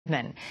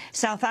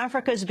South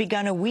Africa has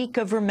begun a week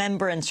of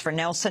remembrance for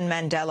Nelson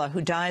Mandela,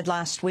 who died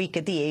last week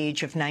at the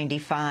age of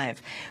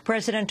 95.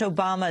 President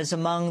Obama is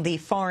among the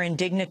foreign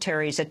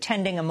dignitaries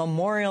attending a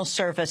memorial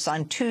service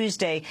on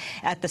Tuesday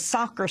at the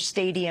soccer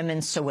stadium in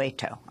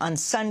Soweto. On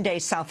Sunday,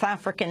 South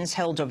Africans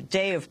held a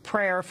day of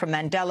prayer for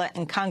Mandela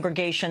in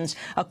congregations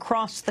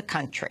across the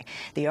country.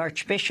 The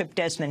Archbishop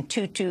Desmond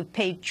Tutu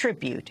paid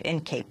tribute in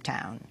Cape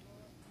Town.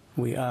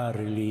 We are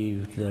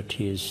relieved that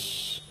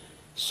his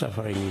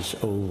suffering is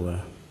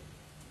over.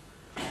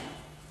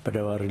 But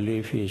our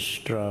relief is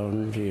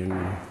drowned in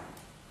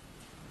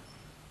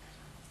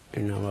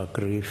our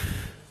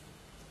grief.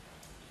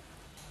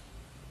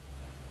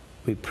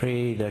 We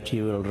pray that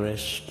he will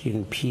rest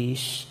in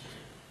peace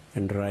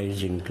and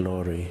rise in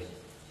glory.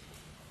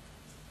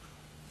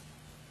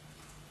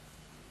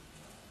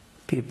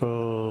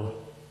 People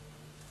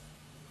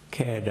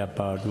cared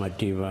about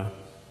Madiba,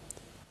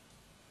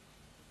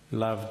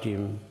 loved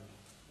him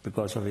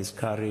because of his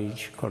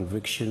courage,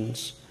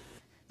 convictions.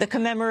 The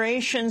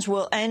commemorations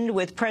will end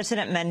with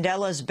President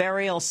Mandela's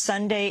burial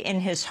Sunday in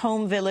his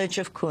home village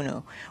of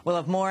Kunu. We'll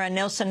have more on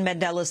Nelson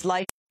Mandela's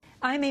life.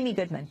 I'm Amy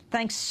Goodman.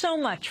 Thanks so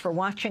much for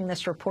watching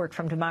this report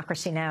from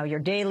Democracy Now!, your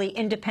daily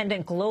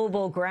independent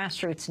global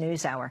grassroots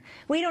news hour.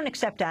 We don't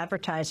accept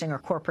advertising or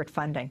corporate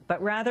funding,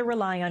 but rather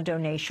rely on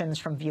donations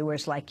from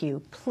viewers like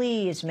you.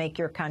 Please make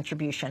your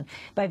contribution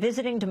by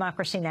visiting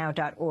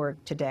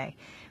democracynow.org today.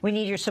 We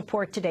need your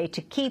support today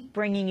to keep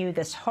bringing you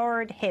this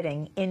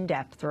hard-hitting,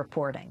 in-depth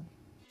reporting.